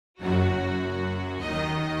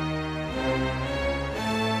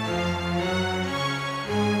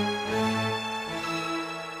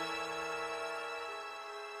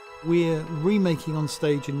We're remaking on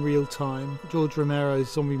stage in real time George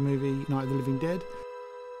Romero's zombie movie Night of the Living Dead.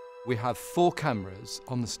 We have 4 cameras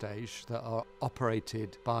on the stage that are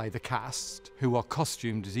operated by the cast, who are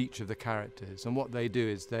costumed as each of the characters. And what they do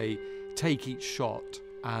is they take each shot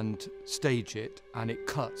and stage it, and it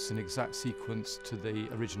cuts in exact sequence to the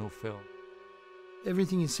original film.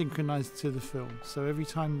 Everything is synchronised to the film, so every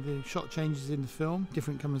time the shot changes in the film,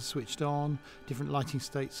 different cameras are switched on, different lighting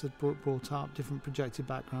states are brought up, different projected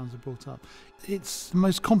backgrounds are brought up. It's the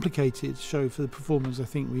most complicated show for the performers I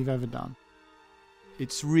think we've ever done.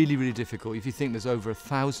 It's really, really difficult. If you think there's over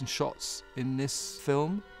 1,000 shots in this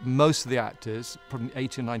film, most of the actors, probably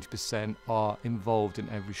 80 or 90%, are involved in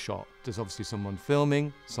every shot. There's obviously someone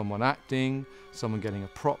filming, someone acting, someone getting a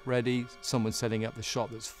prop ready, someone setting up the shot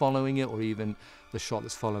that's following it, or even the shot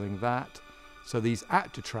that's following that. So these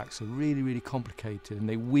actor tracks are really, really complicated, and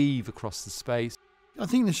they weave across the space. I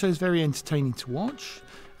think the show's very entertaining to watch,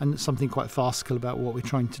 and it's something quite farcical about what we're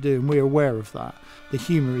trying to do, and we're aware of that. The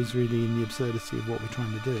humour is really in the absurdity of what we're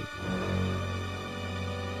trying to do.